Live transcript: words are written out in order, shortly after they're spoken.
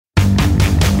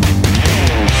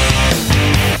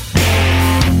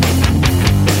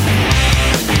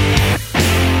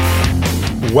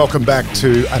Welcome back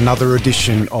to another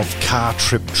edition of Car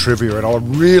Trip Trivia, and I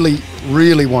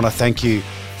really want to thank you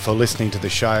for listening to the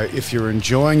show. If you're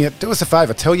enjoying it, do us a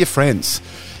favour, tell your friends.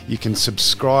 You can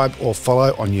subscribe or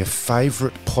follow on your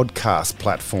favourite podcast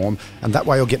platform, and that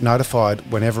way you'll get notified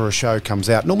whenever a show comes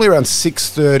out, normally around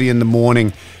 6:30 in the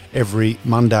morning every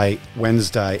Monday,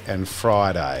 Wednesday and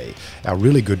Friday. Our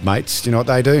really good mates, do you know what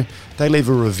they do? They leave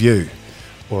a review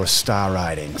or a star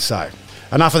rating. So,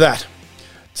 enough of that.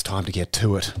 It's time to get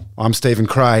to it. I'm Stephen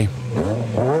Cray.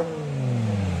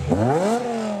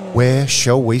 Where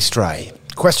shall we stray?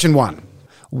 Question 1.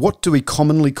 What do we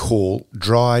commonly call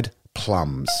dried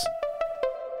plums?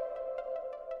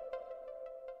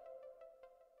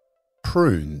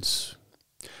 Prunes.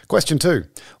 Question 2.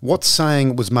 What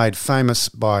saying was made famous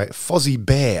by Fozzie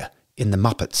Bear in The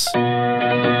Muppets?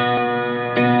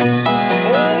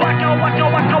 Waka waka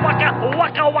waka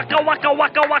waka waka waka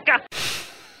waka waka.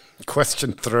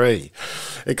 Question 3.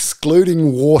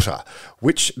 Excluding water,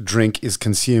 which drink is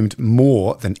consumed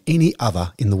more than any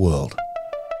other in the world?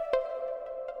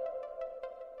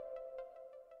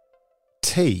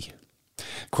 Tea.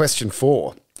 Question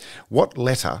 4. What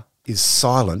letter is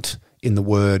silent in the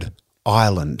word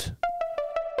island?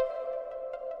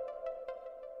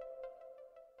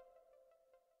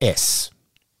 S.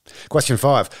 Question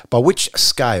 5. By which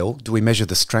scale do we measure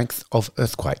the strength of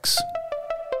earthquakes?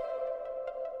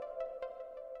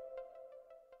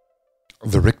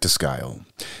 The Richter scale.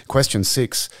 Question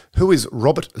 6. Who is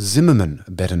Robert Zimmerman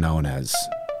better known as?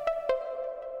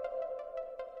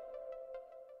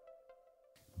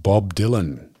 Bob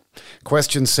Dylan.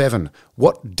 Question 7.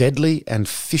 What deadly and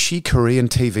fishy Korean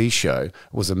TV show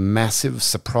was a massive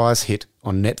surprise hit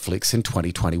on Netflix in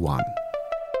 2021?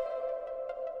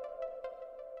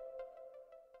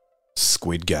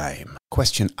 Squid Game.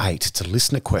 Question 8. It's a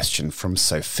listener question from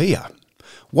Sophia.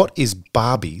 What is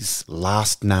Barbie's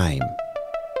last name?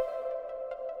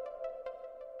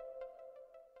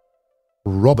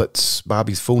 Roberts.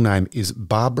 Barbie's full name is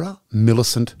Barbara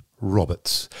Millicent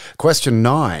Roberts. Question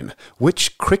 9.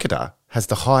 Which cricketer has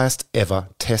the highest ever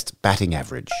Test batting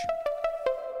average?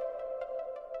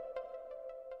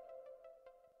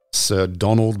 Sir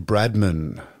Donald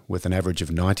Bradman, with an average of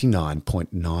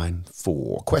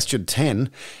 99.94. Question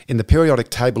 10. In the periodic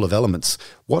table of elements,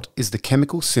 what is the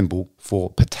chemical symbol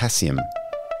for potassium?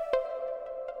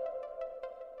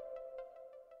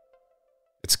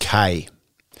 It's K.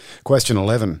 Question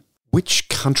 11. Which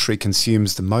country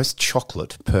consumes the most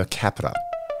chocolate per capita?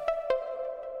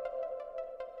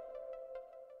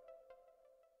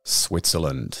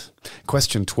 Switzerland.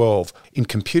 Question 12. In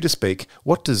computer speak,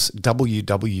 what does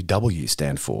www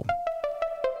stand for?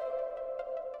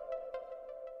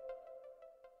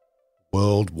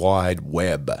 World Wide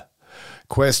Web.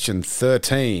 Question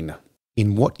 13.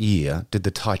 In what year did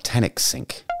the Titanic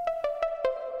sink?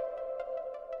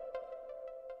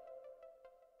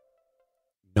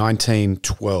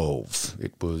 1912.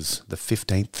 It was the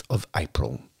 15th of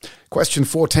April. Question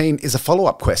 14 is a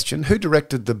follow-up question. Who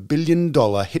directed the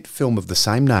billion-dollar hit film of the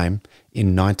same name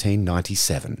in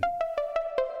 1997?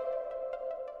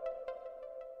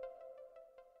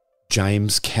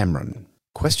 James Cameron.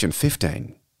 Question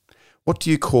 15. What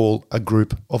do you call a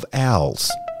group of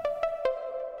owls?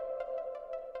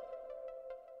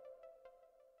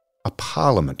 A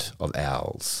parliament of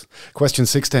owls. Question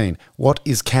 16. What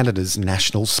is Canada's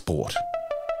national sport?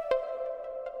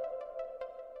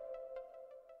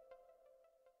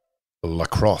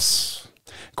 Lacrosse.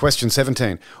 Question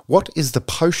 17. What is the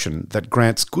potion that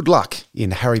grants good luck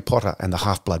in Harry Potter and the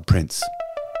Half-Blood Prince?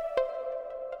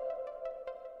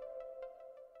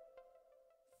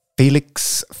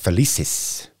 Felix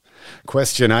Felicis.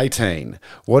 Question 18.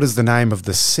 What is the name of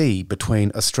the sea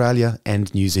between Australia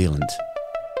and New Zealand?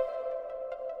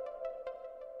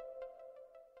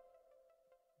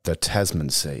 The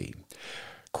Tasman Sea.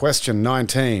 Question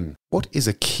 19. What is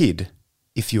a kid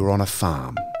if you're on a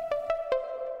farm?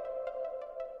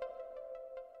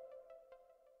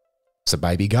 It's a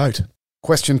baby goat.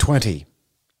 Question 20.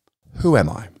 Who am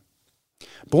I?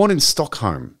 Born in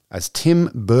Stockholm as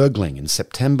Tim Bergling in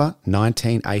September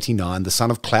 1989, the son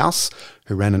of Klaus,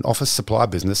 who ran an office supply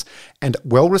business, and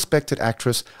well-respected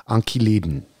actress Anki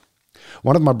Liden.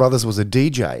 One of my brothers was a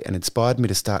DJ and inspired me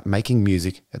to start making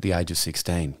music at the age of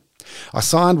 16. I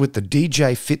signed with the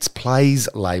DJ Fitz Plays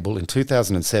label in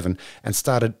 2007 and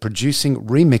started producing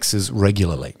remixes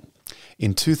regularly.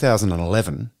 In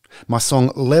 2011, my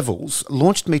song Levels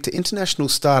launched me to international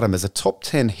stardom as a top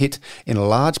 10 hit in a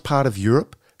large part of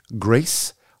Europe,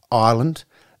 Greece, Ireland,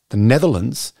 the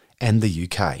Netherlands and the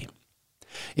UK.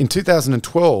 In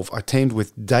 2012, I teamed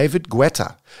with David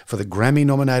Guetta for the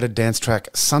Grammy-nominated dance track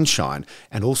Sunshine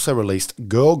and also released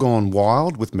Girl Gone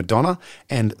Wild with Madonna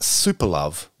and Super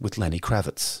Love with Lenny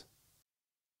Kravitz.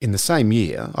 In the same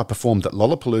year, I performed at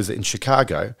Lollapalooza in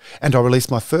Chicago, and I released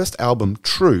my first album,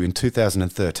 True, in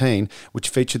 2013, which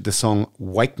featured the song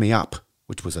Wake Me Up,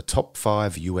 which was a top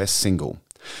 5 US single.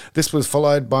 This was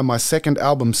followed by my second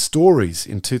album, Stories,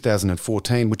 in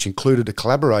 2014, which included a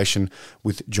collaboration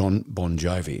with Jon Bon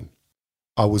Jovi.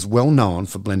 I was well known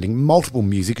for blending multiple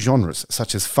music genres,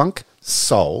 such as funk,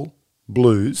 soul,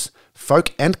 blues,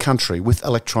 folk and country with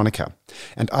electronica,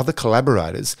 and other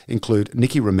collaborators include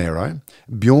Nicky Romero,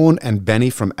 Bjorn and Benny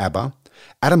from ABBA,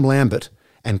 Adam Lambert,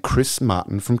 and Chris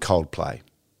Martin from Coldplay.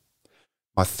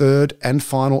 My third and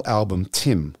final album,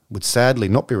 Tim, would sadly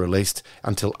not be released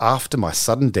until after my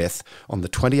sudden death on the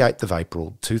 28th of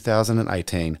April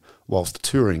 2018 whilst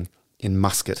touring in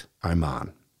Muscat,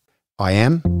 Oman. I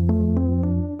am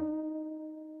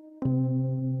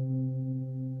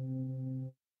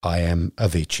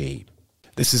Avicii.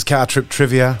 This is Car Trip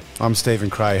Trivia. I'm Stephen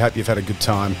Cray. Hope you've had a good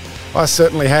time. I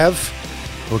certainly have.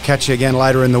 We'll catch you again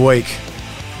later in the week.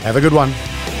 Have a good one.